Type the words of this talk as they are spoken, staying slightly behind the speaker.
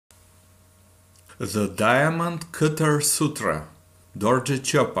The Diamond Cutter Sutra, Dorje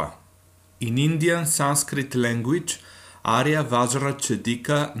Chopa. In Indian Sanskrit language, Arya Vajra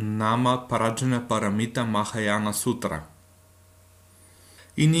Chedika Nama Parajana Paramita Mahayana Sutra.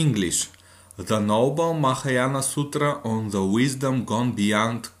 In English, the Noble Mahayana Sutra on the Wisdom Gone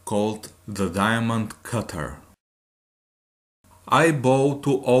Beyond, called the Diamond Cutter. I bow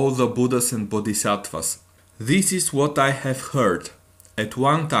to all the Buddhas and Bodhisattvas. This is what I have heard. At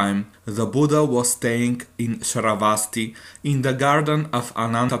one time, the Buddha was staying in Shravasti, in the garden of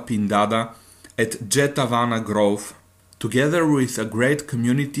Anantapindada at Jetavana Grove, together with a great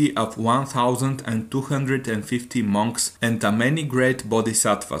community of 1,250 monks and many great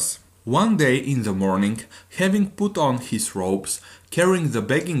bodhisattvas. One day in the morning, having put on his robes, carrying the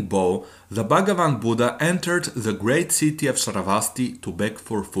begging bowl, the Bhagavan Buddha entered the great city of Shravasti to beg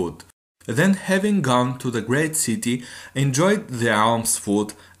for food. Then, having gone to the great city, enjoyed the alms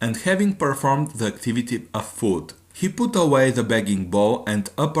food, and having performed the activity of food, he put away the begging bowl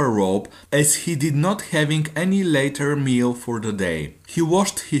and upper robe, as he did not having any later meal for the day. He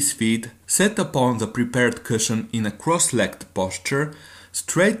washed his feet, sat upon the prepared cushion in a cross-legged posture,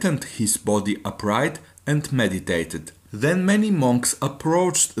 straightened his body upright, and meditated. Then many monks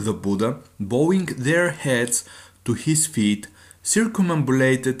approached the Buddha, bowing their heads to his feet,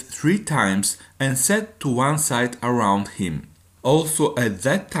 circumambulated 3 times, and sat to one side around him. Also at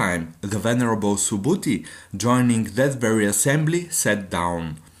that time the Venerable Subhuti, joining that very assembly, sat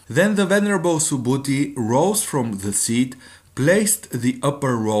down. Then the Venerable Subhuti rose from the seat, placed the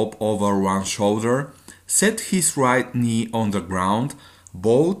upper robe over one shoulder, set his right knee on the ground,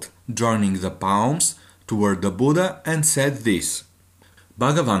 bowed, joining the palms, toward the Buddha, and said this: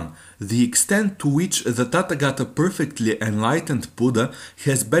 Bhagavan, the extent to which the Tathagata perfectly enlightened Buddha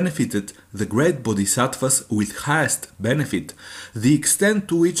has benefited the great bodhisattvas with highest benefit, the extent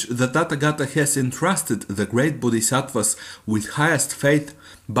to which the Tathagata has entrusted the great bodhisattvas with highest faith,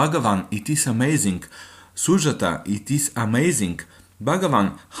 Bhagavan, it is amazing. Sujata, it is amazing.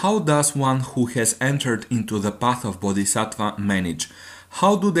 Bhagavan, how does one who has entered into the path of bodhisattva manage?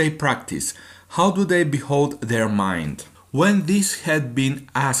 How do they practice? How do they behold their mind? When this had been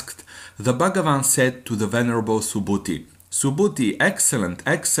asked, the Bhagavan said to the Venerable Subhuti, Subhuti, excellent,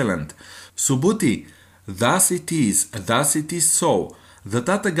 excellent. Subhuti, thus it is so. The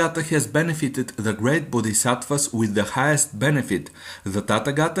Tathagata has benefited the great bodhisattvas with the highest benefit. The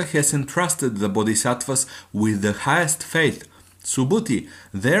Tathagata has entrusted the bodhisattvas with the highest faith. Subhuti,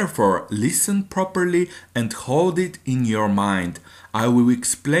 therefore listen properly and hold it in your mind. I will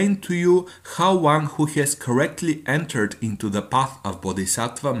explain to you how one who has correctly entered into the path of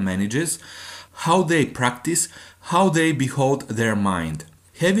bodhisattva manages, how they practice, how they behold their mind.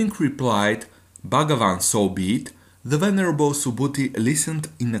 Having replied, Bhagavan, so be it, the Venerable Subhuti listened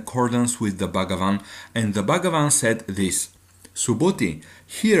in accordance with the Bhagavan, and the Bhagavan said this: Subhuti,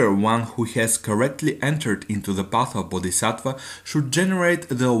 here one who has correctly entered into the path of bodhisattva should generate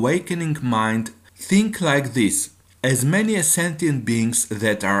the awakening mind. Think like this: as many sentient beings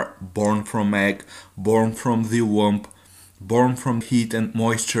that are born from egg, born from the womb, born from heat and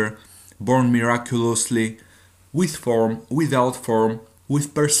moisture, born miraculously, with form, without form,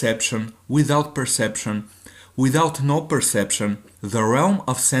 with perception, without perception, without no perception, the realm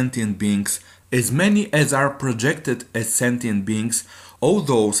of sentient beings, as many as are projected as sentient beings, all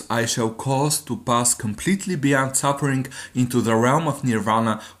those I shall cause to pass completely beyond suffering into the realm of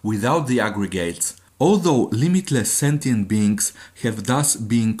nirvana without the aggregates. Although limitless sentient beings have thus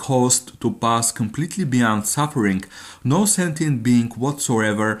been caused to pass completely beyond suffering, no sentient being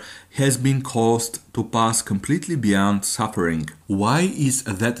whatsoever has been caused to pass completely beyond suffering. Why is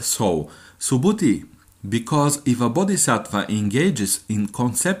that so? Subhuti, because if a bodhisattva engages in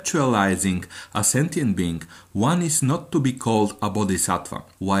conceptualizing a sentient being, one is not to be called a bodhisattva.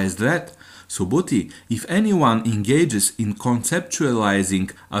 Why is that? Subhuti, if anyone engages in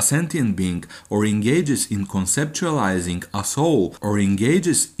conceptualizing a sentient being, or engages in conceptualizing a soul, or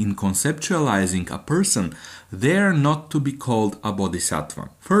engages in conceptualizing a person, they are not to be called a bodhisattva.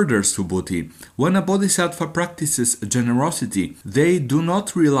 Further, Subhuti, when a bodhisattva practices generosity, they do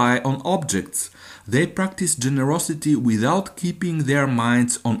not rely on objects. They practice generosity without keeping their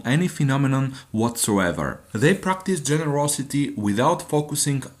minds on any phenomenon whatsoever. They practice generosity without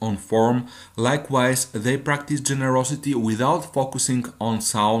focusing on form. Likewise, they practice generosity without focusing on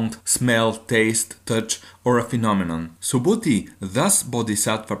sound, smell, taste, touch, or a phenomenon. Subhuti, thus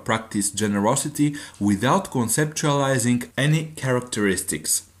bodhisattva practice generosity without conceptualizing any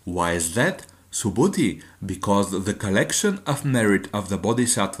characteristics. Why is that? Subhuti, because the collection of merit of the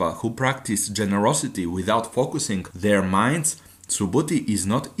bodhisattva who practice generosity without focusing their minds Subhuti is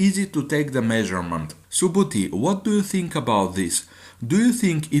not easy to take the measurement. Subhuti, what do you think about this? Do you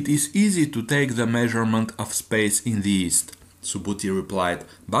think it is easy to take the measurement of space in the East? Subhuti replied,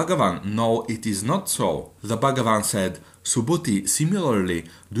 Bhagavan, no, it is not so. The Bhagavan said, Subhuti, similarly,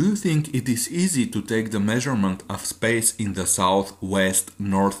 do you think it is easy to take the measurement of space in the south, west,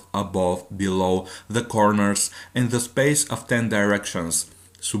 north, above, below, the corners, and the space of 10 directions?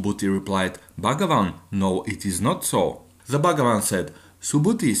 Subhuti replied, Bhagavan, no, it is not so. The Bhagavan said,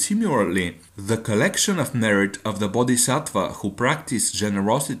 Subhuti, similarly, the collection of merit of the bodhisattva who practice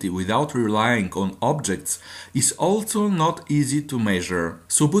generosity without relying on objects is also not easy to measure.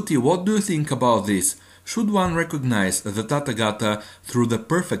 Subhuti, what do you think about this? Should one recognize the Tathagata through the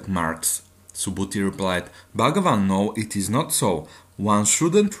perfect marks? Subhuti replied, Bhagavan, no, it is not so. One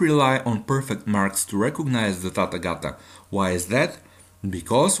shouldn't rely on perfect marks to recognize the Tathagata. Why is that?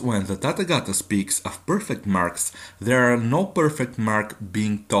 Because when the Tathagata speaks of perfect marks, there are no perfect mark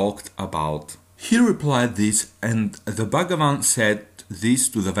being talked about. He replied this, and the Bhagavan said this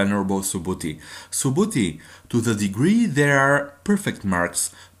to the Venerable Subhuti. Subhuti, to the degree there are perfect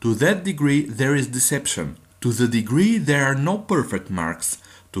marks, to that degree there is deception. To the degree there are no perfect marks,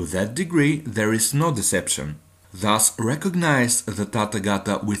 to that degree there is no deception. Thus recognize the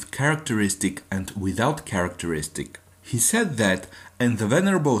Tathagata with characteristic and without characteristic. He said that, and the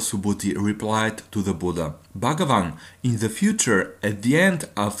Venerable Subhuti replied to the Buddha, Bhagavan, in the future, at the end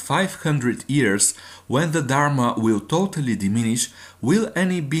of 500 years, when the Dharma will totally diminish, will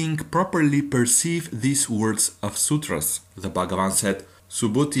any being properly perceive these words of sutras? The Bhagavan said,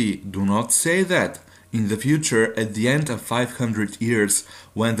 Subhuti, do not say that. In the future, at the end of 500 years,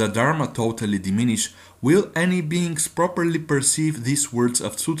 when the Dharma totally diminish, will any beings properly perceive these words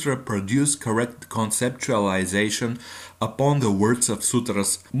of sutra produce correct conceptualization upon the words of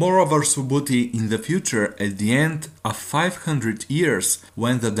sutras? Moreover, Subhuti, in the future, at the end of 500 years,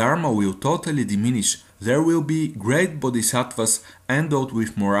 when the Dharma will totally diminish, there will be great bodhisattvas endowed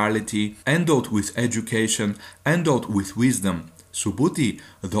with morality, endowed with education, endowed with wisdom. Subhuti,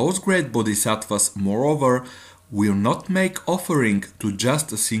 those great bodhisattvas, moreover, will not make offering to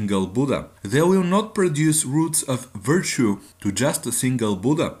just a single Buddha. They will not produce roots of virtue to just a single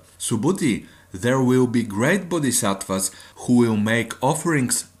Buddha. Subhuti, there will be great bodhisattvas who will make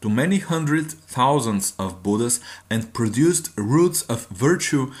offerings to many hundred thousands of Buddhas and produce roots of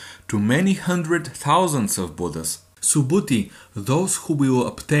virtue to many hundred thousands of Buddhas. Subhuti, those who will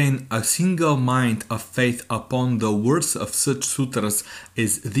obtain a single mind of faith upon the words of such sutras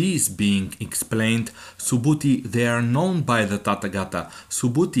as these being explained, Subhuti, they are known by the Tathagata.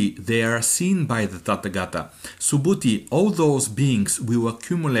 Subhuti, they are seen by the Tathagata. Subhuti, all those beings will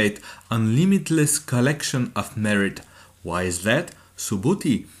accumulate a limitless collection of merit. Why is that?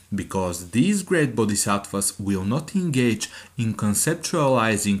 Subhuti, because these great bodhisattvas will not engage in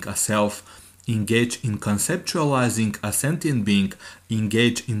conceptualizing a self, engage in conceptualizing a sentient being,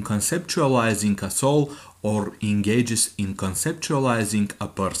 engage in conceptualizing a soul, or engages in conceptualizing a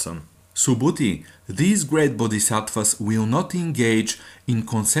person. Subhuti, these great bodhisattvas will not engage in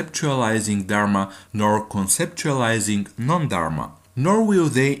conceptualizing Dharma nor conceptualizing non-Dharma, nor will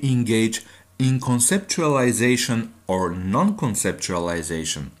they engage in conceptualization or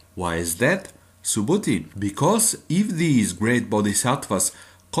non-conceptualization. Why is that? Subhuti, because if these great bodhisattvas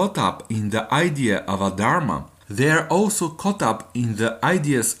caught up in the idea of a Dharma, they are also caught up in the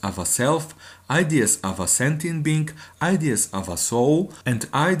ideas of a self, ideas of a sentient being, ideas of a soul, and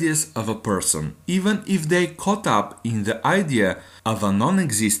ideas of a person. Even if they caught up in the idea of a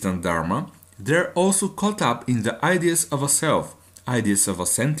non-existent Dharma, they're also caught up in the ideas of a self, ideas of a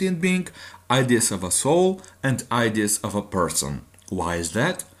sentient being, ideas of a soul, and ideas of a person. Why is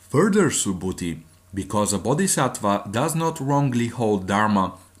that? Further, Subhuti, because a bodhisattva does not wrongly hold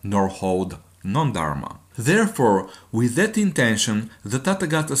Dharma nor hold non-Dharma. Therefore, with that intention, the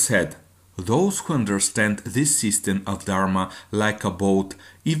Tathagata said, those who understand this system of Dharma like a boat,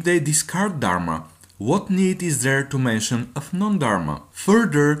 if they discard Dharma, what need is there to mention of non-Dharma?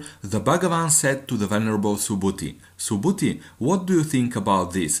 Further, the Bhagavan said to the Venerable Subhuti, Subhuti, what do you think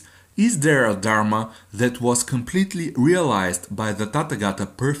about this? Is there a Dharma that was completely realized by the Tathagata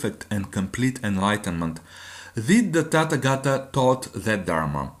perfect and complete enlightenment? Did the Tathagata taught that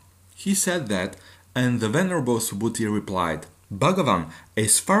Dharma? He said that, and the Venerable Subhuti replied, Bhagavan,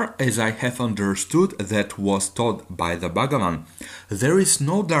 as far as I have understood that was taught by the Bhagavan, there is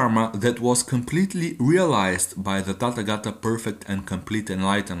no Dharma that was completely realized by the Tathagata perfect and complete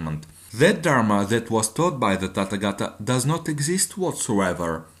enlightenment. That Dharma that was taught by the Tathagata does not exist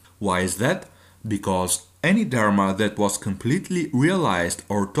whatsoever. Why is that? Because any Dharma that was completely realized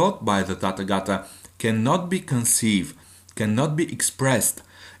or taught by the Tathagata cannot be conceived, cannot be expressed.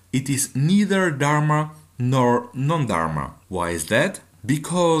 It is neither Dharma nor non-Dharma. Why is that?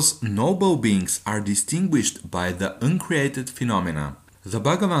 Because noble beings are distinguished by the uncreated phenomena. The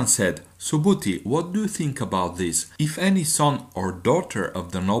Bhagavan said, Subhuti, what do you think about this? If any son or daughter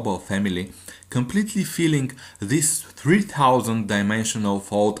of the noble family, completely feeling this 3000-dimensional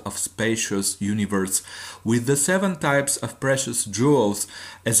fold of spacious universe with the 7 types of precious jewels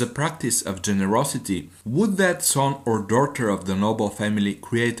as a practice of generosity, would that son or daughter of the noble family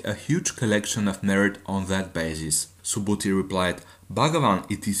create a huge collection of merit on that basis? Subhuti replied, Bhagavan,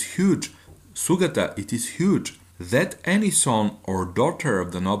 it is huge. Sugata, it is huge. That any son or daughter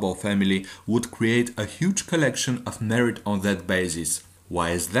of the noble family would create a huge collection of merit on that basis.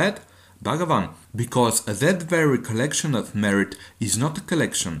 Why is that? Bhagavan, because that very collection of merit is not a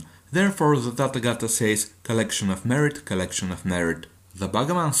collection. Therefore the Tathagata says, collection of merit, collection of merit. The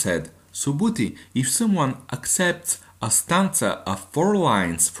Bhagavan said, Subhuti, if someone accepts a stanza of 4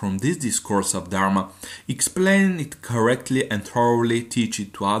 lines from this discourse of Dharma, explain it correctly and thoroughly teach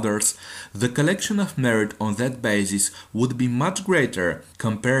it to others, the collection of merit on that basis would be much greater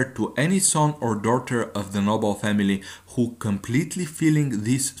compared to any son or daughter of the noble family who, completely filling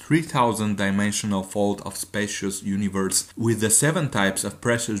this 3000-dimensional fold of spacious universe with the 7 types of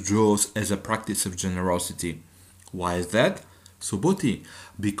precious jewels as a practice of generosity. Why is that? Subhuti,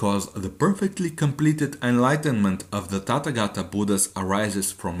 because the perfectly completed enlightenment of the Tathagata Buddhas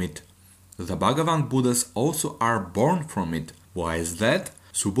arises from it. The Bhagavan Buddhas also are born from it. Why is that?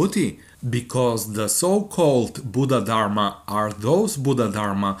 Subhuti, because the so-called Buddha Dharma are those Buddha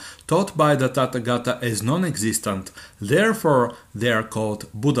Dharma taught by the Tathagata as non-existent, therefore they are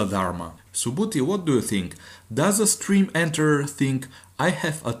called Buddha Dharma. Subhuti, what do you think? Does a stream enterer think, I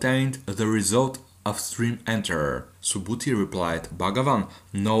have attained the result of stream enterer? Subhuti replied, Bhagavan,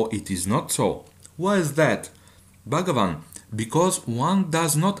 no, it is not so. Why is that? Bhagavan, because one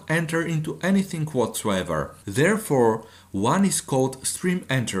does not enter into anything whatsoever. Therefore, one is called stream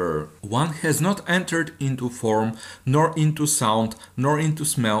enterer. One has not entered into form, nor into sound, nor into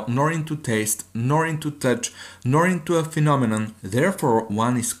smell, nor into taste, nor into touch, nor into a phenomenon. Therefore,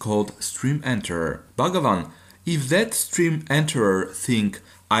 one is called stream enterer. Bhagavan, if that stream enterer think,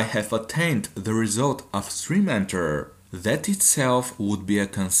 I have attained the result of stream enterer, that itself would be a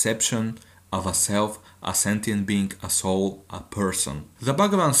conception of a self, a sentient being, a soul, a person. The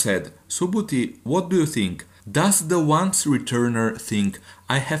Bhagavan said, Subhuti, what do you think? Does the once returner think,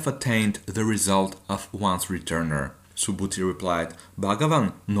 I have attained the result of once returner? Subhuti replied,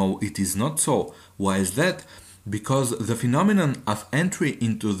 Bhagavan, no, it is not so. Why is that? Because the phenomenon of entry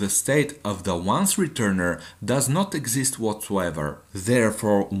into the state of the once returner does not exist whatsoever.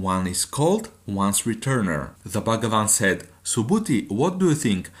 Therefore, one is called once returner. The Bhagavan said, Subhuti, what do you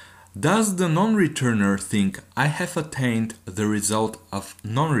think? Does the non-returner think, I have attained the result of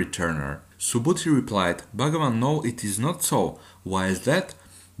non-returner? Subhuti replied, Bhagavan, no, it is not so. Why is that?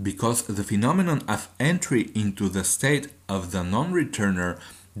 Because the phenomenon of entry into the state of the non-returner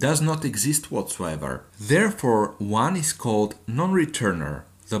does not exist whatsoever. Therefore, one is called non-returner.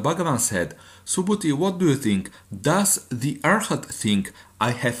 The Bhagavan said, Subhuti, what do you think? Does the Arhat think,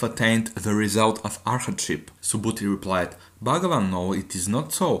 I have attained the result of Arhatship? Subhuti replied, Bhagavan, no, it is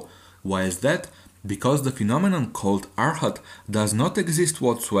not so. Why is that? Because the phenomenon called Arhat does not exist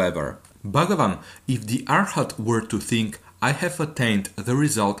whatsoever. Bhagavan, if the Arhat were to think, I have attained the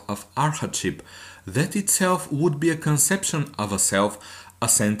result of Arhatship, that itself would be a conception of a self, a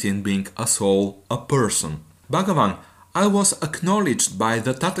sentient being, a soul, a person. Bhagavan, I was acknowledged by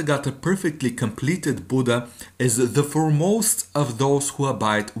the Tathagata perfectly completed Buddha as the foremost of those who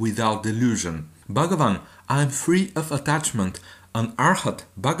abide without delusion. Bhagavan, I am free of attachment, an Arhat.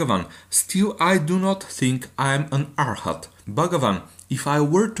 Bhagavan, still I do not think I am an Arhat. Bhagavan, if I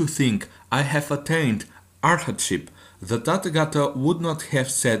were to think I have attained Arhatship, the Tathagata would not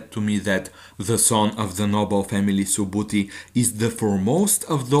have said to me that the son of the noble family Subhuti is the foremost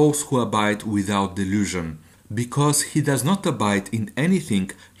of those who abide without delusion. Because he does not abide in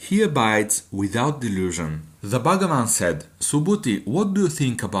anything, he abides without delusion. The Bhagavan said, Subhuti, what do you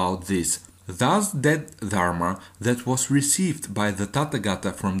think about this? Does that Dharma that was received by the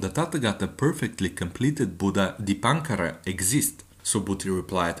Tathagata from the Tathagata perfectly completed Buddha Dipankara exist? Subhuti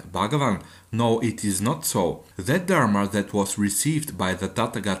replied, Bhagavan, no, it is not so. That Dharma that was received by the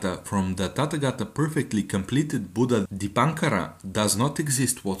Tathagata from the Tathagata perfectly completed Buddha Dipankara does not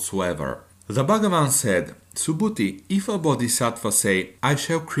exist whatsoever. The Bhagavan said, Subhuti, if a bodhisattva say, I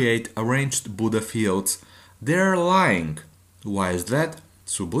shall create arranged Buddha fields, they are lying. Why is that?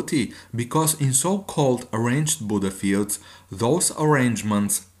 Subhuti, because in so-called arranged Buddha fields, those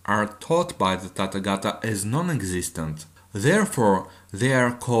arrangements are taught by the Tathagata as non-existent. Therefore, they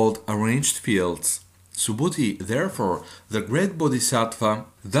are called arranged fields. Subhuti, therefore, the great bodhisattva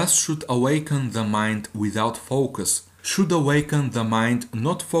thus should awaken the mind without focus, should awaken the mind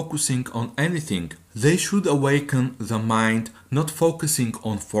not focusing on anything. They should awaken the mind not focusing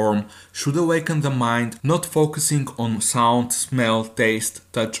on form, should awaken the mind not focusing on sound, smell, taste,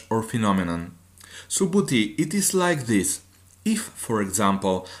 touch or phenomenon. Subhuti, it is like this. If, for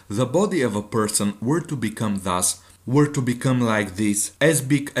example, the body of a person were to become like this, as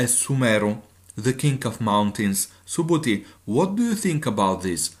big as Sumeru, the king of mountains, Subhuti, what do you think about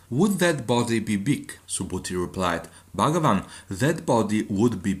this? Would that body be big? Subhuti replied, Bhagavan, that body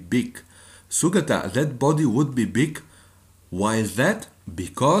would be big. Sugata, that body would be big. Why is that?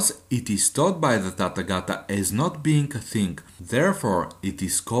 Because it is taught by the Tathagata as not being a thing, therefore it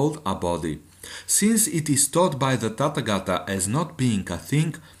is called a body. Since it is taught by the Tathagata as not being a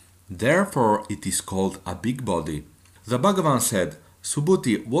thing, therefore it is called a big body. The Bhagavan said,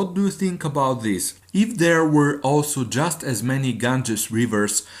 Subhuti, what do you think about this? If there were also just as many Ganges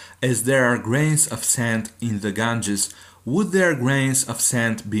rivers as there are grains of sand in the Ganges, would their grains of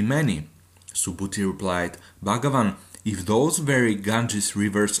sand be many? Subhuti replied, Bhagavan, if those very Ganges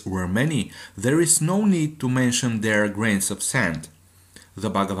rivers were many, there is no need to mention their grains of sand. The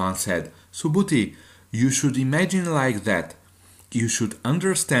Bhagavan said, Subhuti, you should imagine like that. You should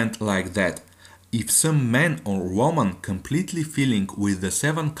understand like that. If some man or woman completely filling with the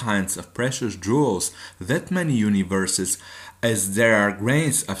 7 kinds of precious jewels that many universes, as there are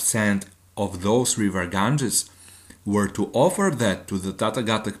grains of sand of those river Ganges, were to offer that to the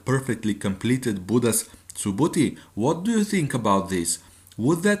Tathagata perfectly completed Buddhas, Subhuti, what do you think about this?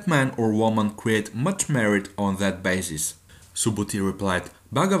 Would that man or woman create much merit on that basis? Subhuti replied,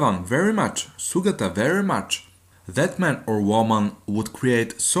 Bhagavan, very much, Sugata, very much. That man or woman would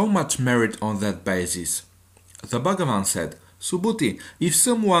create so much merit on that basis. The Bhagavan said, Subhuti, if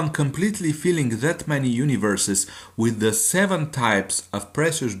someone completely filling that many universes with the 7 types of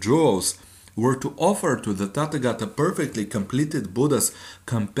precious jewels were to offer to the Tathagata perfectly completed Buddhas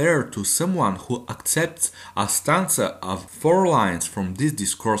compared to someone who accepts a stanza of 4 lines from this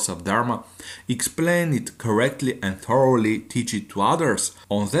discourse of Dharma, explain it correctly and thoroughly teach it to others,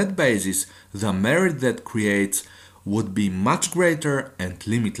 on that basis the merit that creates would be much greater and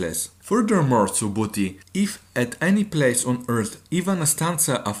limitless. Furthermore, Subhuti, if at any place on earth even a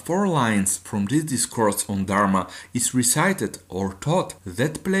stanza of 4 lines from this discourse on Dharma is recited or taught,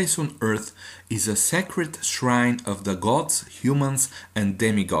 that place on earth is a sacred shrine of the gods, humans and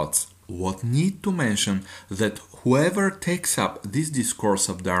demigods. What need to mention that whoever takes up this discourse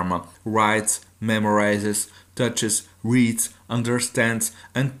of Dharma, writes, memorizes, touches, reads, understands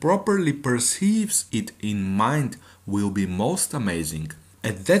and properly perceives it in mind will be most amazing.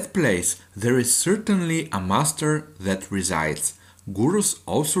 At that place there is certainly a master that resides. Gurus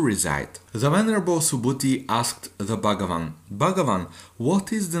also reside. The Venerable Subhuti asked the Bhagavan, Bhagavan,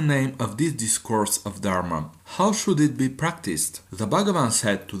 what is the name of this discourse of Dharma? How should it be practiced? The Bhagavan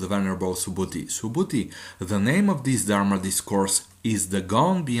said to the Venerable Subhuti, Subhuti, the name of this Dharma discourse is the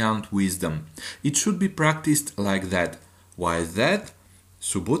Gone Beyond Wisdom. It should be practiced like that. Why is that?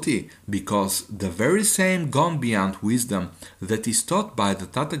 Subhuti, because the very same gone beyond wisdom that is taught by the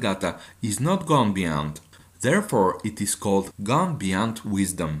Tathagata is not gone beyond. Therefore, it is called gone beyond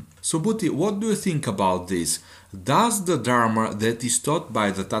wisdom. Subhuti, what do you think about this? Does the Dharma that is taught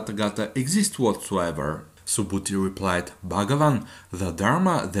by the Tathagata exist whatsoever? Subhuti replied, Bhagavan, the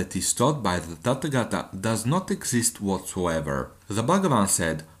Dharma that is taught by the Tathagata does not exist whatsoever. The Bhagavan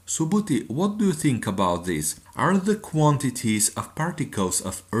said, Subhuti, what do you think about this? Are the quantities of particles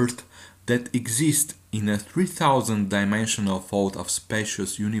of earth that exist in a 3000 dimensional fold of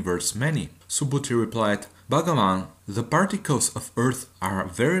spacious universe many? Subhuti replied, Bhagavan, the particles of earth are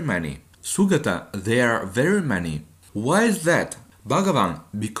very many. Sugata, they are very many. Why is that? Bhagavan,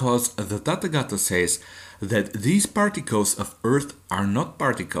 because the Tathagata says that these particles of earth are not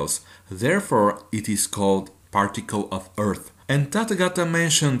particles, therefore it is called particle of earth. And Tathagata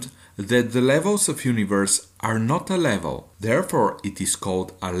mentioned that the levels of universe are not a level, therefore it is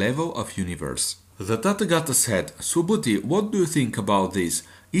called a level of universe. The Tathagata said, Subhuti, what do you think about this?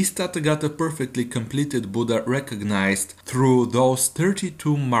 Is Tathagata perfectly completed Buddha recognized through those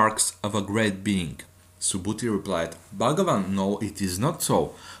 32 marks of a great being? Subhuti replied, Bhagavan, no, it is not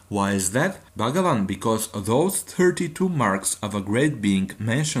so. Why is that? Bhagavan, because those 32 marks of a great being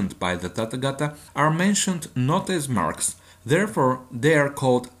mentioned by the Tathagata are mentioned not as marks. Therefore, they are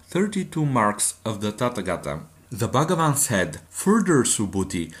called 32 marks of the Tathagata. The Bhagavan said, Further,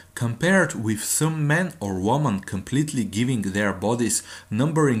 Subhuti, compared with some man or woman completely giving their bodies,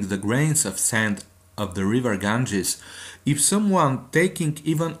 numbering the grains of sand of the river Ganges, if someone taking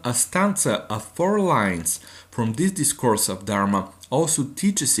even a stanza of 4 lines from this discourse of Dharma also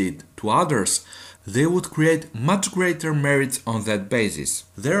teaches it to others, they would create much greater merits on that basis.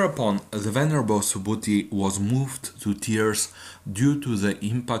 Thereupon, the Venerable Subhuti was moved to tears due to the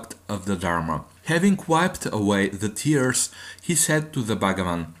impact of the Dharma. Having wiped away the tears, he said to the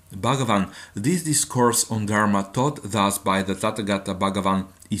Bhagavan, Bhagavan, this discourse on Dharma taught thus by the Tathagata Bhagavan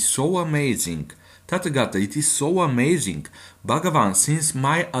is so amazing. Tathagata, it is so amazing. Bhagavan, since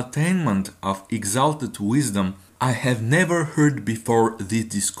my attainment of exalted wisdom, I have never heard before this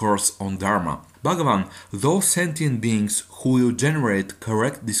discourse on Dharma. Bhagavan, those sentient beings who will generate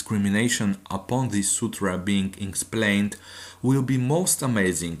correct discrimination upon this sutra being explained will be most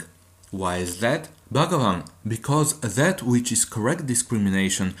amazing. Why is that? Bhagavan, because that which is correct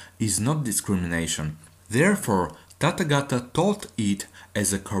discrimination is not discrimination. Therefore, Tathagata taught it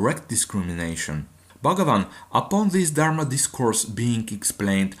as a correct discrimination. Bhagavan, upon this Dharma discourse being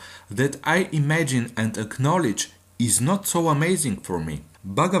explained, that I imagine and acknowledge is not so amazing for me.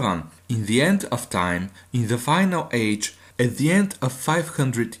 Bhagavan, in the end of time, in the final age, at the end of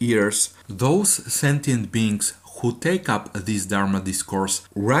 500 years, those sentient beings who take up this Dharma discourse,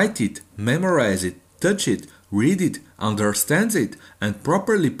 write it, memorize it, touch it, read it, understand it, and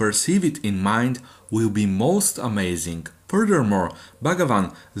properly perceive it in mind will be most amazing. Furthermore,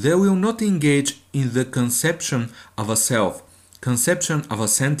 Bhagavan, they will not engage in the conception of a self, conception of a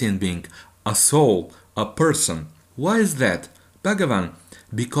sentient being, a soul, a person. Why is that? Bhagavan,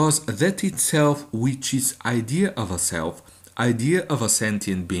 because that itself which is idea of a self, idea of a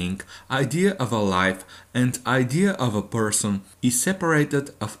sentient being, idea of a life, and idea of a person is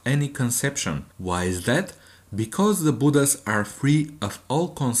separated of any conception. Why is that? Because the Buddhas are free of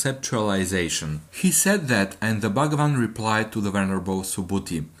all conceptualization. He said that, and the Bhagavan replied to the Venerable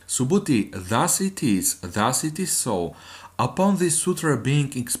Subhuti, Subhuti, thus it is so. Upon this sutra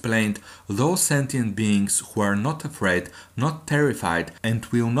being explained, those sentient beings who are not afraid, not terrified, and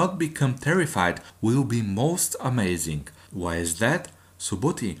will not become terrified will be most amazing. Why is that?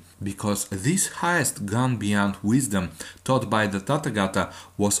 Subhuti, because this highest gone beyond wisdom taught by the Tathagata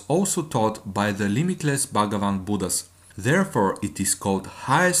was also taught by the limitless Bhagavan Buddhas. Therefore it is called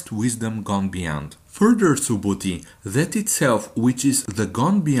highest wisdom gone beyond. Further, Subhuti, that itself which is the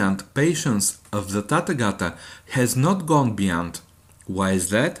gone beyond patience of the Tathagata has not gone beyond. Why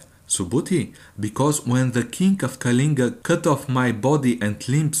is that? Subhuti, because when the king of Kalinga cut off my body and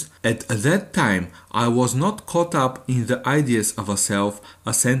limbs, at that time I was not caught up in the ideas of a self,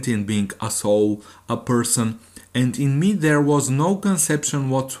 a sentient being, a soul, a person, and in me there was no conception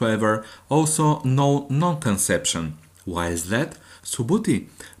whatsoever, also no non-conception. Why is that? Subhuti,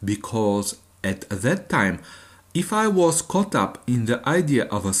 because at that time, if I was caught up in the idea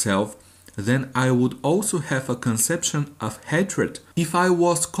of a self, then I would also have a conception of hatred. If I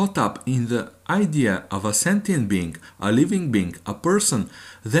was caught up in the idea of a sentient being, a living being, a person,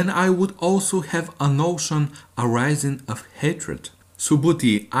 then I would also have a notion arising of hatred.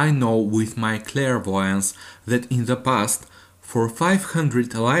 Subhuti, I know with my clairvoyance that in the past, for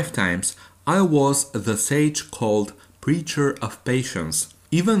 500 lifetimes, I was the sage called preacher of patience.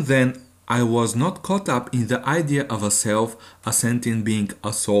 Even then, I was not caught up in the idea of a self, a sentient being,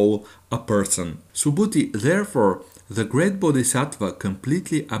 a soul, a person. Subhuti, therefore, the great Bodhisattva,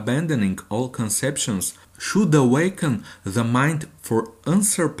 completely abandoning all conceptions, should awaken the mind for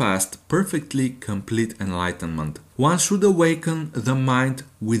unsurpassed, perfectly complete enlightenment. One should awaken the mind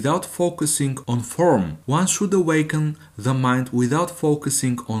without focusing on form. One should awaken the mind without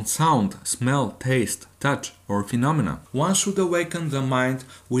focusing on sound, smell, taste, touch, or phenomena. One should awaken the mind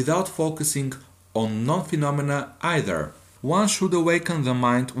without focusing on non-phenomena either. One should awaken the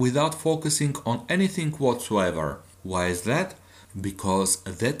mind without focusing on anything whatsoever. Why is that? Because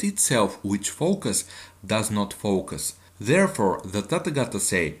that itself which focus does not focus. Therefore, the Tathagata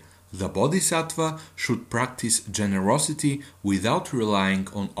say, the Bodhisattva should practice generosity without relying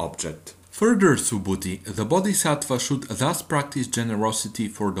on object. Further, Subhuti, the Bodhisattva should thus practice generosity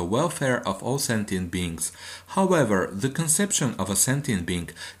for the welfare of all sentient beings. However, the conception of a sentient being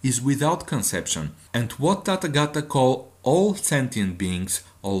is without conception, and what Tathagata call all sentient beings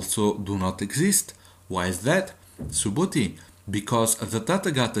also do not exist. Why is that? Subhuti, because the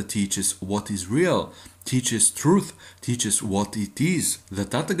Tathagata teaches what is real, teaches truth, teaches what it is. The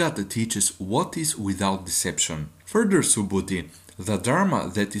Tathagata teaches what is without deception. Further, Subhuti, the Dharma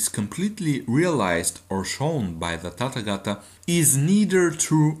that is completely realized or shown by the Tathagata is neither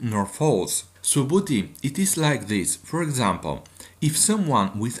true nor false. Subhuti, it is like this. For example, if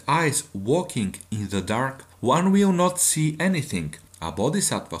someone with eyes walking in the dark, one will not see anything. A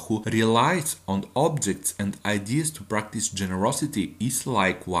bodhisattva who relies on objects and ideas to practice generosity is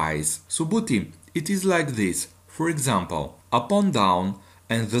likewise. Subhuti, it is like this. For example, upon dawn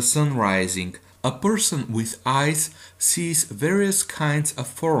and the sun rising, a person with eyes sees various kinds of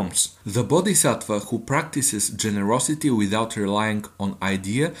forms. The bodhisattva who practices generosity without relying on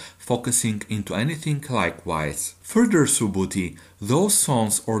idea, focusing into anything likewise. Further, Subhuti, those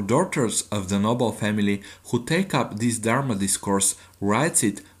sons or daughters of the noble family who take up this Dharma discourse, writes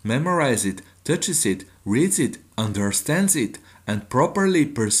it, memorize it, touches it, reads it, understands it, and properly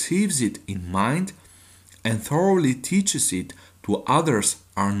perceives it in mind, and thoroughly teaches it to others,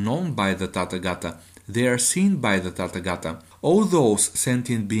 are known by the Tathagata. They are seen by the Tathagata. All those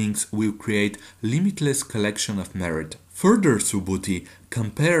sentient beings will create limitless collection of merit. Further, Subhuti,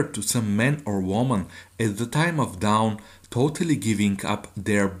 compared to some man or woman at the time of dawn, totally giving up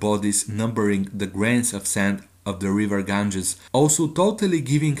their bodies, numbering the grains of sand of the river Ganges, also totally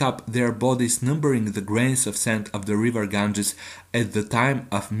giving up their bodies, numbering the grains of sand of the river Ganges at the time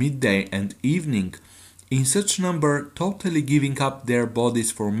of midday and evening, in such number totally giving up their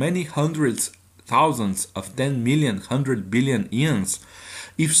bodies for many hundreds, thousands of 10 million, 100 billion eons.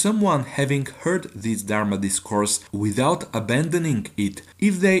 If someone having heard this Dharma discourse without abandoning it,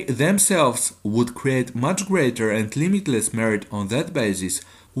 if they themselves would create much greater and limitless merit on that basis,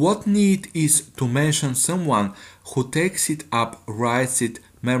 what need is to mention someone who takes it up, writes it,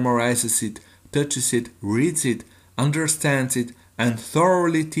 memorizes it, touches it, reads it, understands it, and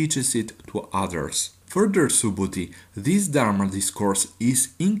thoroughly teaches it to others. Further, Subhuti, this Dharma discourse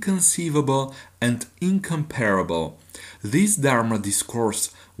is inconceivable and incomparable. This Dharma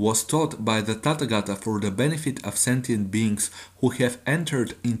discourse was taught by the Tathagata for the benefit of sentient beings who have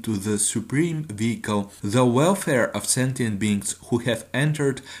entered into the supreme vehicle, the welfare of sentient beings who have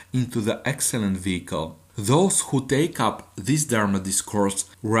entered into the excellent vehicle. Those who take up this Dharma discourse,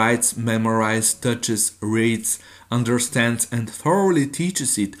 writes, memorizes, touches, reads, understands, and thoroughly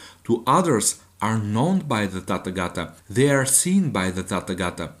teaches it to others are known by the Tathagata. They are seen by the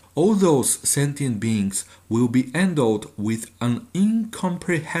Tathagata. All those sentient beings will be endowed with an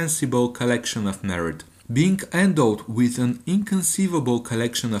incomprehensible collection of merit. Being endowed with an inconceivable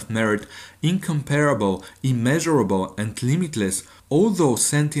collection of merit, incomparable, immeasurable, and limitless, all those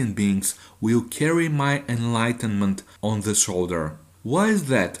sentient beings will carry my enlightenment on the shoulder. Why is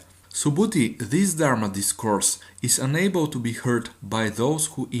that? Subhuti, this Dharma discourse is unable to be heard by those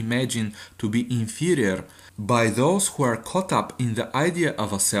who imagine to be inferior, by those who are caught up in the idea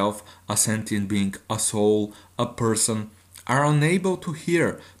of a self, a sentient being, a soul, a person, are unable to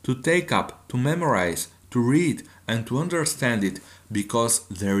hear, to take up, to memorize, to read, and to understand it, because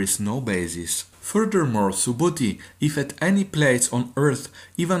there is no basis. Furthermore, Subhuti, if at any place on earth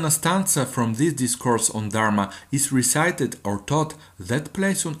even a stanza from this discourse on Dharma is recited or taught, that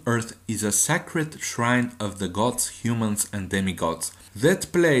place on earth is a sacred shrine of the gods, humans, and demigods.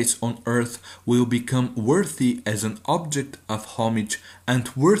 That place on earth will become worthy as an object of homage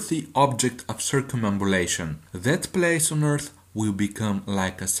and worthy object of circumambulation. That place on earth will become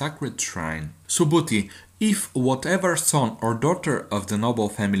like a sacred shrine. Subhuti, if whatever son or daughter of the noble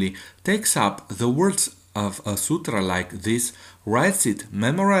family takes up the words of a sutra like this, writes it,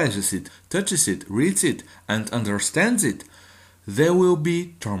 memorizes it, touches it, reads it, and understands it, they will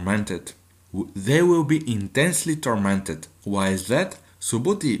be tormented. They will be intensely tormented. Why is that?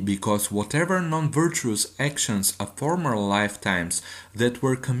 Subhuti, because whatever non-virtuous actions of former lifetimes that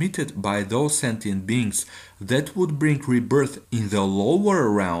were committed by those sentient beings that would bring rebirth in the lower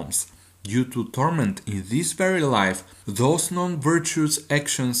realms, due to torment in this very life, those non-virtuous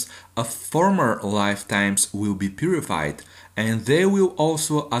actions of former lifetimes will be purified, and they will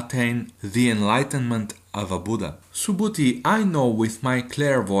also attain the enlightenment of a Buddha. Subhuti, I know with my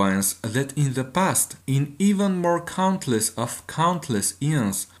clairvoyance that in the past, in even more countless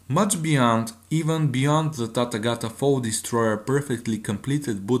eons, much beyond, even beyond the Tathagata Foe Destroyer perfectly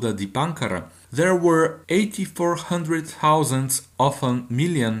completed Buddha Dipankara, there were 8400,000, often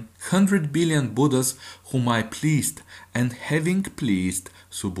million, 100 billion Buddhas whom I pleased, and having pleased,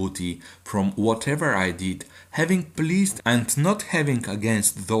 Subhuti, from whatever I did, having pleased and not having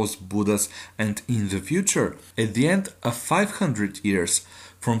against those Buddhas, and in the future, at the end of 500 years,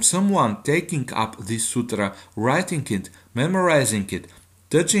 from someone taking up this sutra, writing it, memorizing it,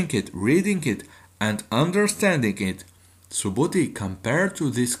 touching it, reading it, and understanding it, Subhuti, compared to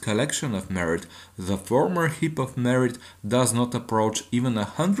this collection of merit, the former heap of merit does not approach even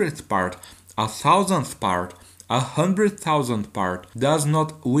 100th part, 1,000th part, 100,000th part, does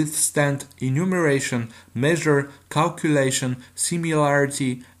not withstand enumeration, measure, calculation,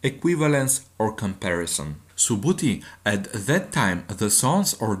 similarity, equivalence, or comparison. Subhuti, at that time the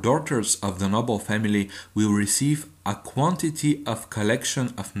sons or daughters of the noble family will receive a quantity of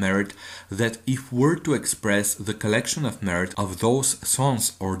collection of merit that if were to express the collection of merit of those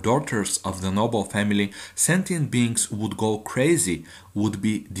sons or daughters of the noble family, sentient beings would go crazy, would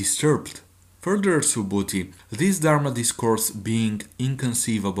be disturbed. Further, Subhuti, this Dharma discourse being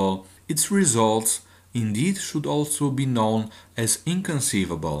inconceivable, its results indeed should also be known as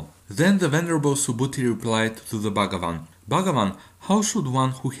inconceivable. Then the Venerable Subhuti replied to the Bhagavan, Bhagavan, how should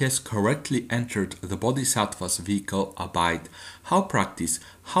one who has correctly entered the Bodhisattva's vehicle abide? How practice?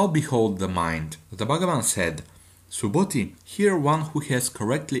 How behold the mind? The Bhagavan said, Subhuti, here one who has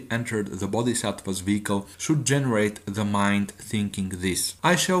correctly entered the Bodhisattva's vehicle should generate the mind thinking this: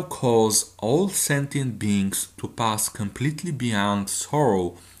 I shall cause all sentient beings to pass completely beyond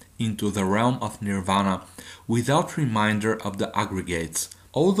sorrow into the realm of nirvana without reminder of the aggregates.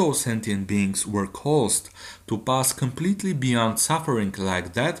 Although sentient beings were caused to pass completely beyond suffering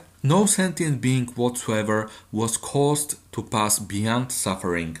like that, no sentient being whatsoever was caused to pass beyond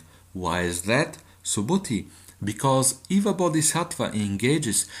suffering. Why is that? Subhuti, because if a bodhisattva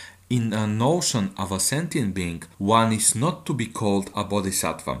engages in a notion of a sentient being, one is not to be called a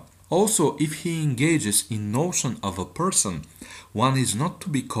bodhisattva. Also, if he engages in notion of a person, one is not to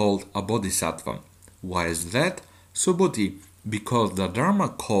be called a bodhisattva. Why is that? Subhuti, because the Dharma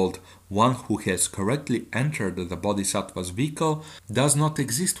called one who has correctly entered the Bodhisattva's vehicle does not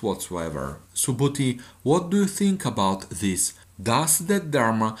exist whatsoever. Subhuti, what do you think about this? Does that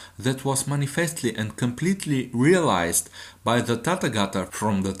Dharma that was manifestly and completely realized by the Tathagata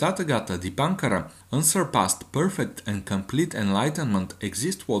from the Tathagata Dipankara, unsurpassed perfect and complete enlightenment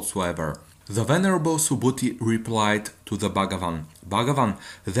exist whatsoever? The Venerable Subhuti replied to the Bhagavan, Bhagavan,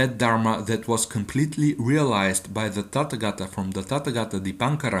 that Dharma that was completely realized by the Tathagata from the Tathagata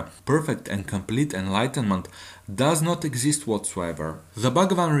Dipankara, perfect and complete enlightenment, does not exist whatsoever. The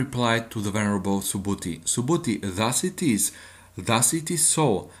Bhagavan replied to the Venerable Subhuti, Subhuti, thus it is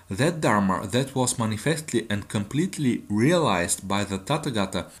so, that Dharma that was manifestly and completely realized by the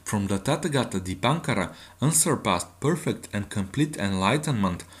Tathagata from the Tathagata Dipankara, unsurpassed perfect and complete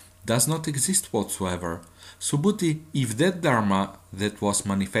enlightenment, does not exist whatsoever. Subhuti, if that Dharma that was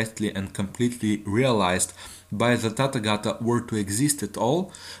manifestly and completely realized by the Tathagata were to exist at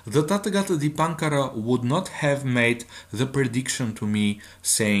all, the Tathagata Dipankara would not have made the prediction to me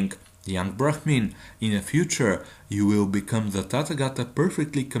saying, Young Brahmin, in the future you will become the Tathagata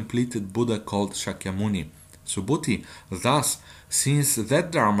perfectly completed Buddha called Shakyamuni. Subhuti, thus, since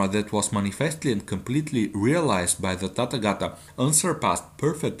that Dharma that was manifestly and completely realized by the Tathagata, unsurpassed,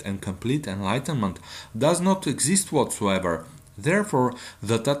 perfect and complete enlightenment, does not exist whatsoever, therefore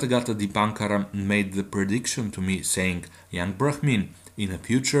the Tathagata Dipankara made the prediction to me saying, Young Brahmin, in the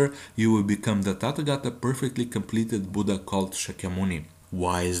future you will become the Tathagata perfectly completed Buddha called Shakyamuni.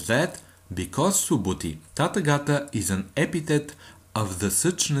 Why is that? Because, Subhuti, Tathagata is an epithet of the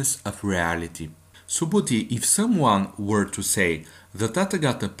suchness of reality. Subhuti, if someone were to say, the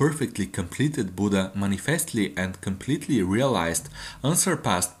Tathagata perfectly completed Buddha manifestly and completely realized,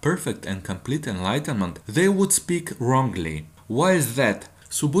 unsurpassed, perfect and complete enlightenment, they would speak wrongly. Why is that?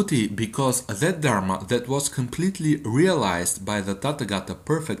 Subhuti, because that Dharma that was completely realized by the Tathagata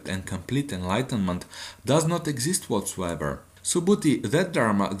perfect and complete enlightenment does not exist whatsoever. Subhuti, that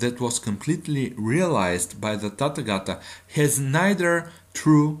Dharma that was completely realized by the Tathagata has neither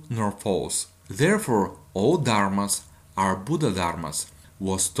true nor false. Therefore, all dharmas are Buddha dharmas,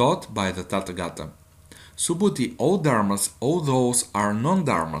 was taught by the Tathagata. Subhuti, all dharmas, all those are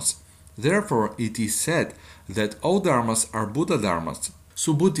non-dharmas. Therefore, it is said that all dharmas are Buddha dharmas.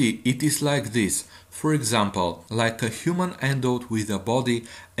 Subhuti, it is like this. For example, like a human endowed with a body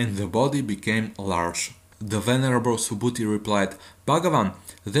and the body became large. The Venerable Subhuti replied, Bhagavan,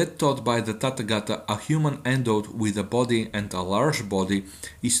 that taught by the Tathagata, a human endowed with a body and a large body,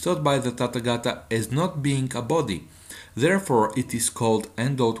 is taught by the Tathagata as not being a body. Therefore, it is called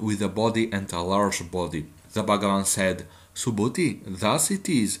endowed with a body and a large body. The Bhagavan said, Subhuti, thus it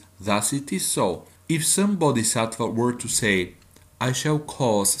is so. If some bodhisattva were to say, I shall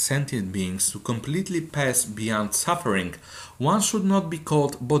cause sentient beings to completely pass beyond suffering, one should not be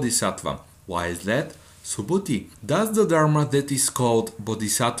called bodhisattva. Why is that? Subhuti, does the Dharma that is called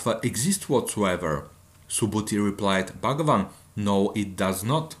Bodhisattva exist whatsoever? Subhuti replied, Bhagavan, no, it does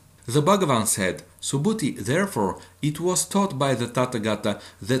not. The Bhagavan said, Subhuti, therefore, it was taught by the Tathagata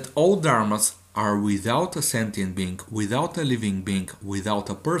that all Dharmas are without a sentient being, without a living being,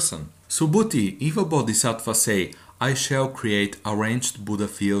 without a person. Subhuti, if a Bodhisattva say, I shall create arranged Buddha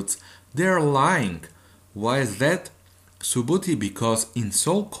fields, they are lying. Why is that? Subhuti, because in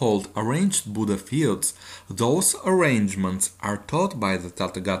so-called arranged Buddha fields, those arrangements are taught by the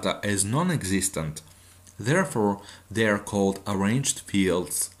Tathagata as non-existent. Therefore, they are called arranged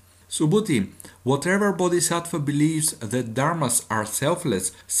fields. Subhuti, whatever bodhisattva believes that dharmas are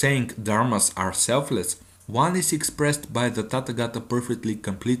selfless, saying dharmas are selfless, one is expressed by the Tathagata perfectly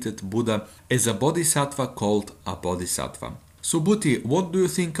completed Buddha as a bodhisattva called a bodhisattva. Subhuti, what do you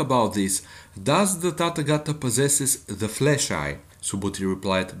think about this? Does the Tathagata possesses the flesh eye? Subhuti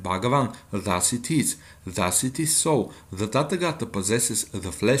replied, Bhagavan, thus it is so. The Tathagata possesses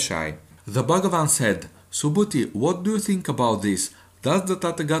the flesh eye. The Bhagavan said, Subhuti, what do you think about this? Does the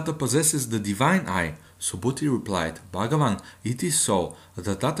Tathagata possesses the divine eye? Subhuti replied, Bhagavan, it is so.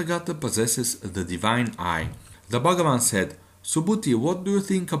 The Tathagata possesses the divine eye. The Bhagavan said, Subhuti, what do you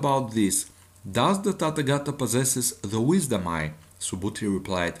think about this? Does the Tathagata possesses the wisdom eye? Subhuti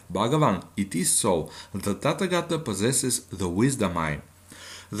replied, Bhagavan, it is so. The Tathagata possesses the wisdom eye.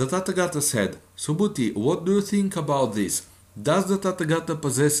 The Tathagata said, Subhuti, what do you think about this? Does the Tathagata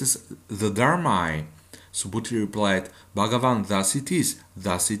possesses the Dharma eye? Subhuti replied, Bhagavan, thus it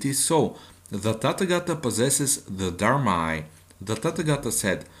is so. The Tathagata possesses the Dharma eye. The Tathagata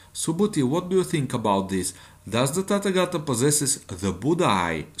said, Subhuti, what do you think about this? Does the Tathagata possesses the Buddha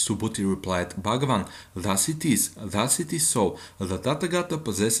eye? Subhuti replied, Bhagavan, thus it is so. The Tathagata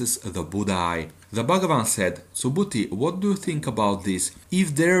possesses the Buddha eye. The Bhagavan said, Subhuti, what do you think about this?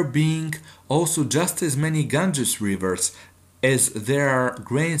 If there being also just as many Ganges rivers as there are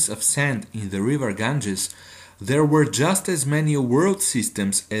grains of sand in the river Ganges, there were just as many world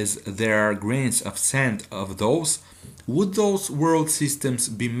systems as there are grains of sand of those, would those world systems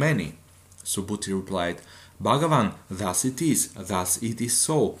be many? Subhuti replied, Bhagavan, thus it is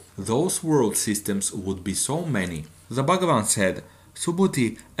so. Those world systems would be so many. The Bhagavan said,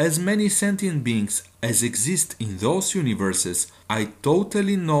 Subhuti, as many sentient beings as exist in those universes, I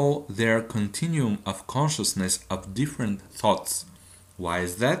totally know their continuum of consciousness of different thoughts. Why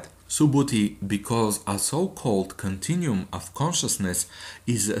is that? Subhuti, because a so-called continuum of consciousness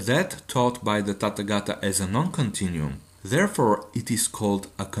is that taught by the Tathagata as a non-continuum. Therefore, it is called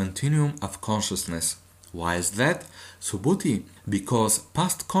a continuum of consciousness. Why is that? Subhuti, because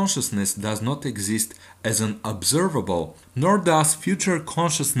past consciousness does not exist as an observable, nor does future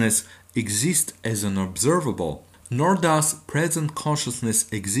consciousness exist as an observable, nor does present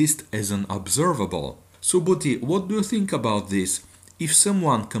consciousness exist as an observable. Subhuti, what do you think about this? If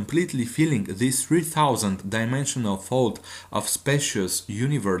someone completely filling this 3000 dimensional fold of spacious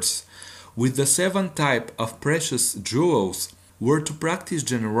universe with the 7 type of precious jewels were to practice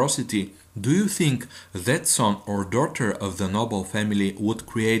generosity, do you think that son or daughter of the noble family would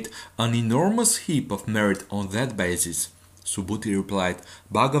create an enormous heap of merit on that basis? Subhuti replied,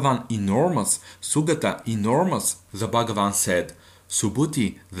 Bhagavan, enormous, Sugata, enormous. The Bhagavan said,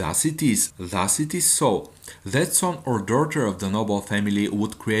 Subhuti, thus it is so. That son or daughter of the noble family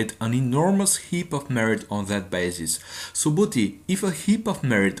would create an enormous heap of merit on that basis. Subhuti, if a heap of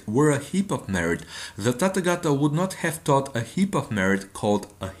merit were a heap of merit, the Tathagata would not have taught a heap of merit called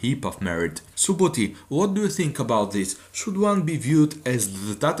a heap of merit. Subhuti, what do you think about this? Should one be viewed as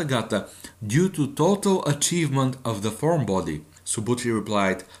the Tathagata due to total achievement of the form body? Subhuti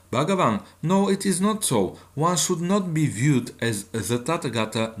replied, Bhagavan, no, it is not so. One should not be viewed as the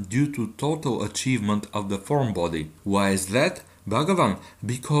Tathagata due to total achievement of the form body. Why is that? Bhagavan,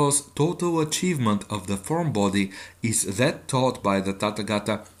 because total achievement of the form body is that taught by the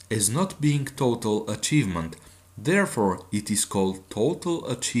Tathagata as not being total achievement. Therefore, it is called total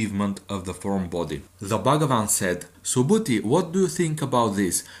achievement of the form body. The Bhagavan said, Subhuti, what do you think about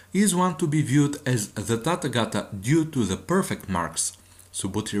this? Is one to be viewed as the Tathagata due to the perfect marks?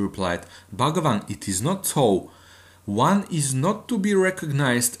 Subhuti replied, Bhagavan, it is not so. One is not to be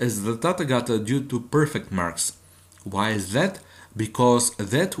recognized as the Tathagata due to perfect marks. Why is that? Because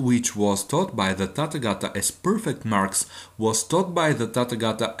that which was taught by the Tathagata as perfect marks was taught by the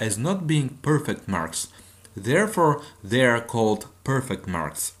Tathagata as not being perfect marks. Therefore, they are called perfect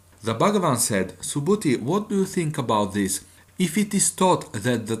marks. The Bhagavan said, Subhuti, what do you think about this? If it is taught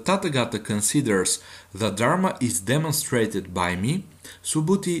that the Tathagata considers the Dharma is demonstrated by me,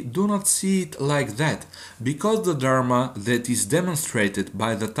 Subhuti, do not see it like that, because the Dharma that is demonstrated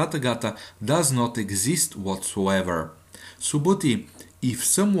by the Tathagata does not exist whatsoever. Subhuti, if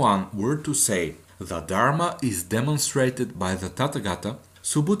someone were to say, the Dharma is demonstrated by the Tathagata,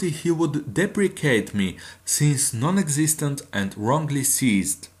 Subhuti, he would deprecate me, since non-existent and wrongly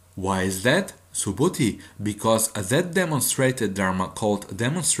seized. Why is that? Subhuti, because that demonstrated Dharma called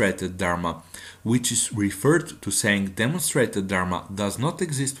demonstrated Dharma, which is referred to saying demonstrated Dharma, does not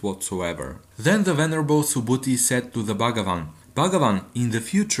exist whatsoever. Then the Venerable Subhuti said to the Bhagavan, Bhagavan, in the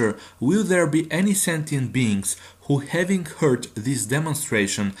future, will there be any sentient beings who, having heard this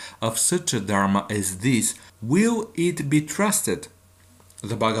demonstration of such a Dharma as this, will it be trusted?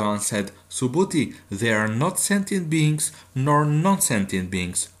 The Bhagavan said, Subhuti, they are not sentient beings nor non-sentient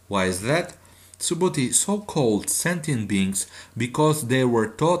beings. Why is that? Subhuti, so-called sentient beings, because they were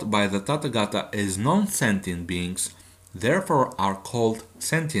taught by the Tathagata as non-sentient beings, therefore are called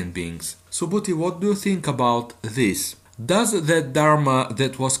sentient beings. Subhuti, what do you think about this? Does that Dharma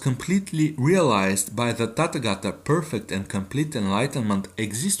that was completely realized by the Tathagata, perfect and complete enlightenment,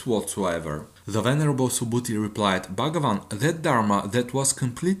 exist whatsoever? The Venerable Subhuti replied, Bhagavan, that Dharma that was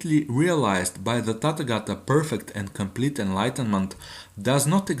completely realized by the Tathagata, perfect and complete enlightenment, does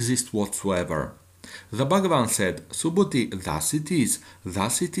not exist whatsoever. The Bhagavan said, Subhuti,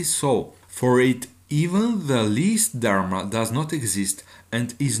 thus it is so. For it, even the least Dharma does not exist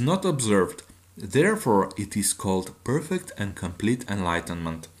and is not observed. Therefore, it is called perfect and complete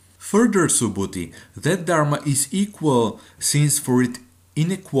enlightenment. Further, Subhuti, that Dharma is equal, since for it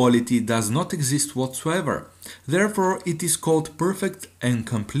inequality does not exist whatsoever. Therefore, it is called perfect and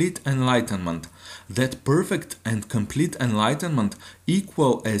complete enlightenment. That perfect and complete enlightenment,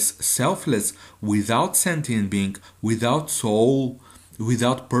 equal as selfless, without sentient being, without soul,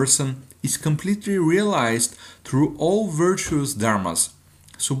 without person, is completely realized through all virtuous dharmas.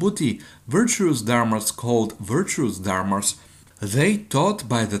 Subhuti, virtuous dharmas called virtuous dharmas, they taught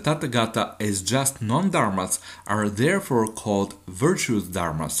by the Tathagata as just non-dharmas, are therefore called virtuous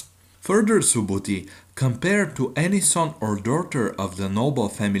dharmas. Further, Subhuti, compared to any son or daughter of the noble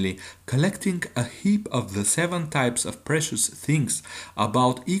family collecting a heap of the 7 types of precious things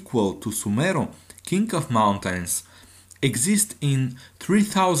about equal to Sumeru, king of mountains, exist in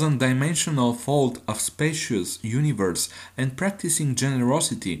 3,000 dimensional fold of spacious universe and practicing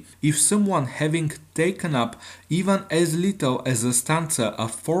generosity, if someone having taken up even as little as a stanza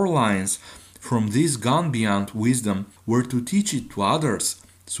of 4 lines from this gone beyond wisdom were to teach it to others,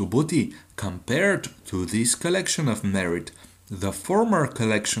 Subhuti, compared to this collection of merit, the former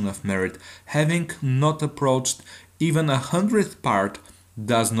collection of merit, having not approached even 100th part,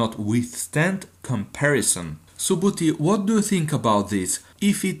 does not withstand comparison. Subhuti, what do you think about this?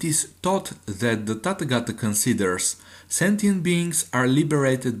 If it is taught that the Tathagata considers sentient beings are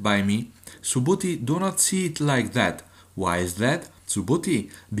liberated by me, Subhuti, do not see it like that. Why is that?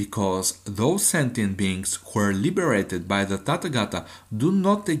 Subhuti, because those sentient beings who are liberated by the Tathagata do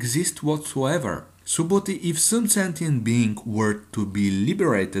not exist whatsoever. Subhuti, if some sentient being were to be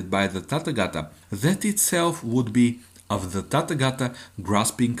liberated by the Tathagata, that itself would be of the Tathagata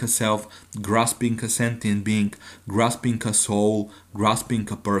grasping a self, grasping a sentient being, grasping a soul, grasping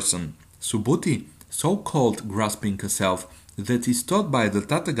a person. Subhuti, so-called grasping a self, that is taught by the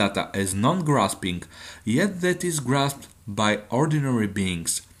Tathagata as non-grasping, yet that is grasped by ordinary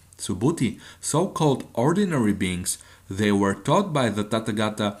beings. Subhuti, so-called ordinary beings, they were taught by the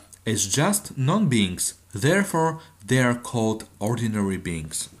Tathagata as just non-beings, therefore they are called ordinary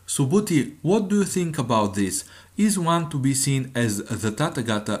beings. Subhuti, what do you think about this? Is one to be seen as the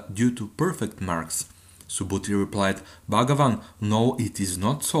Tathagata due to perfect marks? Subhuti replied, Bhagavan, no, it is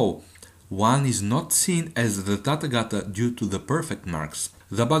not so. One is not seen as the Tathagata due to the perfect marks.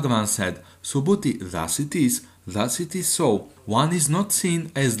 The Bhagavan said, Subhuti, thus it is so. One is not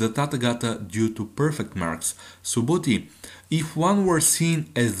seen as the Tathagata due to perfect marks. Subhuti, if one were seen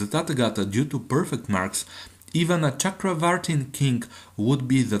as the Tathagata due to perfect marks, even a Chakravartin king would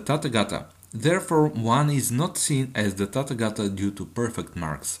be the Tathagata. Therefore, one is not seen as the Tathagata due to perfect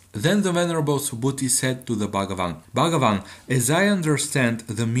marks. Then the Venerable Subhuti said to the Bhagavan, Bhagavan, as I understand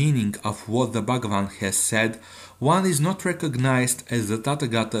the meaning of what the Bhagavan has said, one is not recognized as the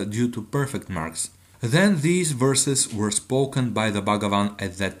Tathagata due to perfect marks. Then these verses were spoken by the Bhagavan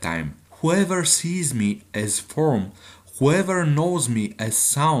at that time. Whoever sees me as form, whoever knows me as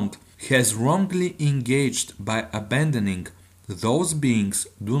sound, has wrongly engaged by abandoning those beings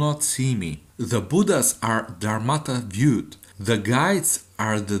do not see me. The Buddhas are Dharmata viewed. The guides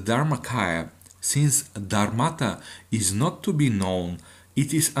are the Dharmakaya. Since Dharmata is not to be known,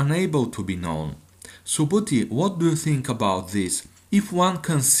 it is unable to be known. Subhuti, what do you think about this? If one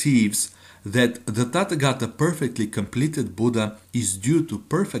conceives that the Tathagata perfectly completed Buddha is due to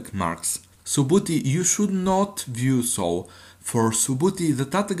perfect marks, Subhuti, you should not view so. For Subhuti, the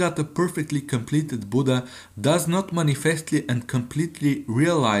Tathagata perfectly completed Buddha does not manifestly and completely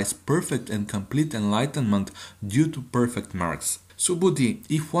realize perfect and complete enlightenment due to perfect marks. Subhuti,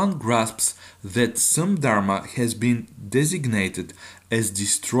 if one grasps that some dharma has been designated as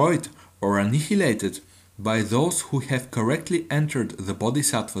destroyed or annihilated by those who have correctly entered the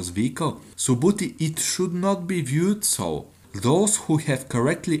bodhisattva's vehicle, Subhuti, it should not be viewed so. Those who have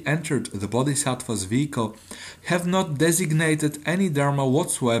correctly entered the bodhisattva's vehicle have not designated any dharma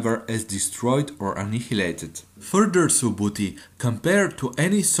whatsoever as destroyed or annihilated. Further, Subhuti, compared to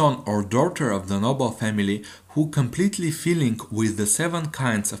any son or daughter of the noble family who completely filling with the 7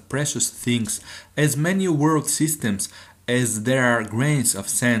 kinds of precious things as many world systems as there are grains of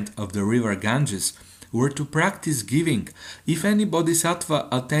sand of the river Ganges, were to practice giving, if any bodhisattva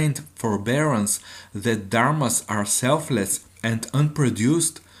attained forbearance that dharmas are selfless and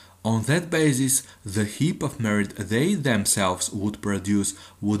unproduced, on that basis the heap of merit they themselves would produce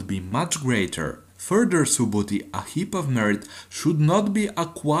would be much greater. Further, Subhuti, a heap of merit should not be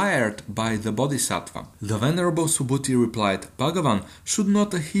acquired by the bodhisattva. The Venerable Subhuti replied, Bhagavan, should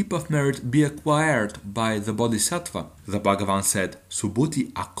not a heap of merit be acquired by the bodhisattva? The Bhagavan said,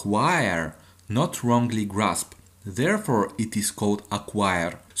 Subhuti, acquire, not wrongly grasp. Therefore it is called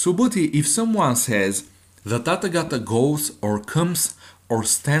acquire. Subhuti, if someone says, the Tathagata goes or comes or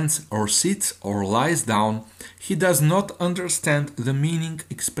stands or sits or lies down, he does not understand the meaning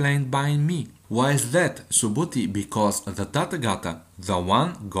explained by me. Why is that, Subhuti? Because the Tathagata, the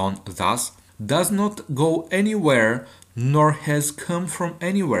one gone thus, does not go anywhere nor has come from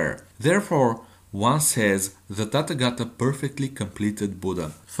anywhere. Therefore, one says the Tathagata perfectly completed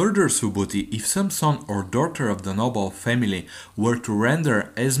Buddha. Further, Subhuti, if some son or daughter of the noble family were to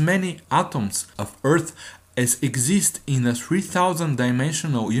render as many atoms of earth as exist in a 3000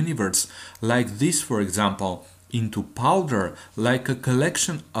 dimensional universe, like this for example, into powder like a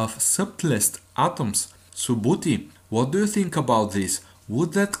collection of subtlest atoms, Subhuti, what do you think about this?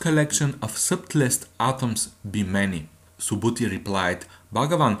 Would that collection of subtlest atoms be many? Subhuti replied,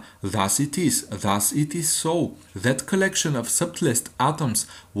 Bhagavan, thus it is so. That collection of subtlest atoms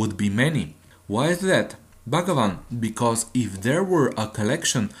would be many. Why is that? Bhagavan, because if there were a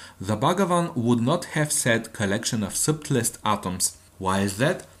collection, the Bhagavan would not have said collection of subtlest atoms. Why is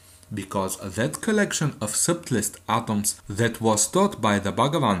that? Because that collection of subtlest atoms that was taught by the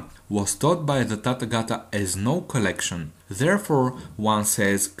Bhagavan was taught by the Tathagata as no collection. Therefore, one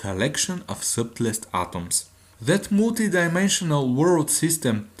says collection of subtlest atoms. That multidimensional world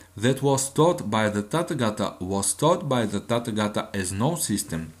system that was taught by the Tathagata was taught by the Tathagata as no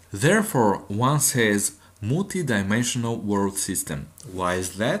system. Therefore, one says multidimensional world system. Why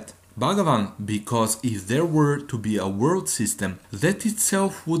is that? Bhagavan, because if there were to be a world system, that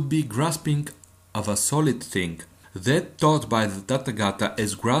itself would be grasping of a solid thing. That taught by the Tathagata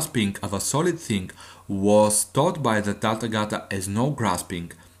as grasping of a solid thing was taught by the Tathagata as no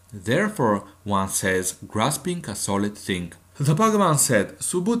grasping. Therefore, one says grasping a solid thing. The Bhagavan said,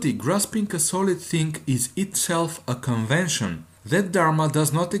 Subhuti, grasping a solid thing is itself a convention. That dharma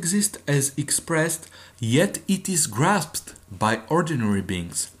does not exist as expressed, yet it is grasped by ordinary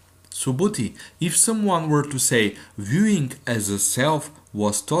beings. Subhuti, if someone were to say viewing as a self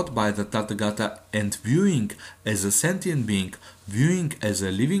was taught by the Tathagata and viewing as a sentient being, viewing as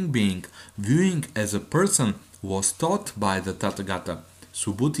a living being, viewing as a person was taught by the Tathagata,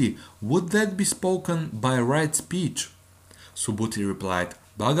 Subhuti, would that be spoken by right speech? Subhuti replied,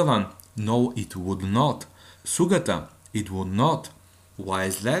 Bhagavan, no, it would not. Sugata, it would not. Why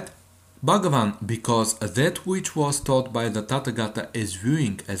is that? Bhagavan, because that which was taught by the Tathagata as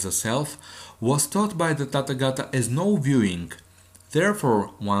viewing as a self was taught by the Tathagata as no viewing.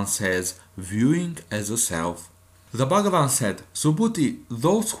 Therefore, one says viewing as a self. The Bhagavan said, Subhuti,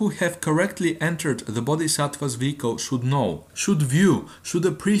 those who have correctly entered the Bodhisattva's vehicle should know, should view, should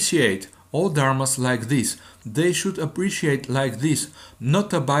appreciate all dharmas like this. They should appreciate like this,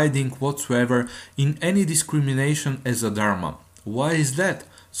 not abiding whatsoever in any discrimination as a dharma. Why is that?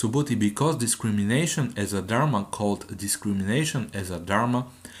 Subhuti, because discrimination as a dharma called discrimination as a dharma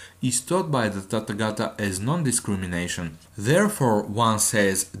is taught by the Tathagata as non-discrimination. Therefore, one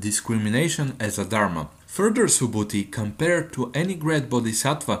says discrimination as a dharma. Further, Subhuti, compared to any great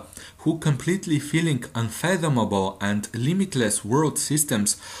bodhisattva who completely filling unfathomable and limitless world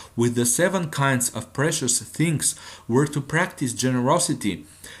systems with the 7 kinds of precious things were to practice generosity,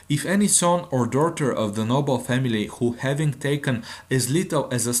 if any son or daughter of the noble family who, having taken as little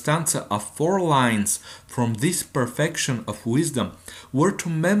as a stanza of 4 lines from this perfection of wisdom, were to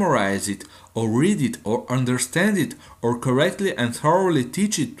memorize it or read it or understand it or correctly and thoroughly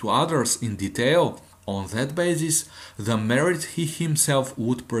teach it to others in detail, on that basis, the merit he himself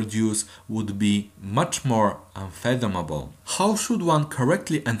would produce would be much more unfathomable. How should one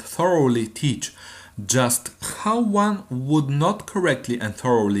correctly and thoroughly teach just how one would not correctly and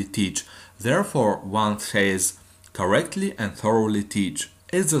thoroughly teach. Therefore, one says, correctly and thoroughly teach.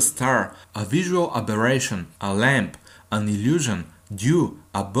 As a star, a visual aberration, a lamp, an illusion, dew,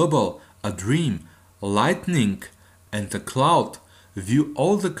 a bubble, a dream, lightning, and a cloud, view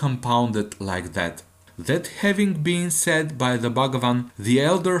all the compounded like that. That having been said by the Bhagavan, the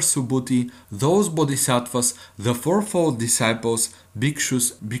elder Subhuti, those bodhisattvas, the fourfold disciples,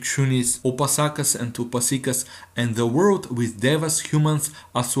 bhikshus, bhikshunis, upasakas and upasikas, and the world with devas, humans,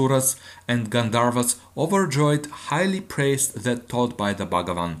 asuras, and gandharvas, overjoyed, highly praised that taught by the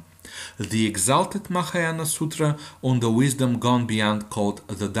Bhagavan. The exalted Mahayana Sutra on the wisdom gone beyond, called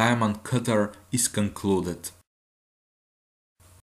the Diamond Cutter, is concluded.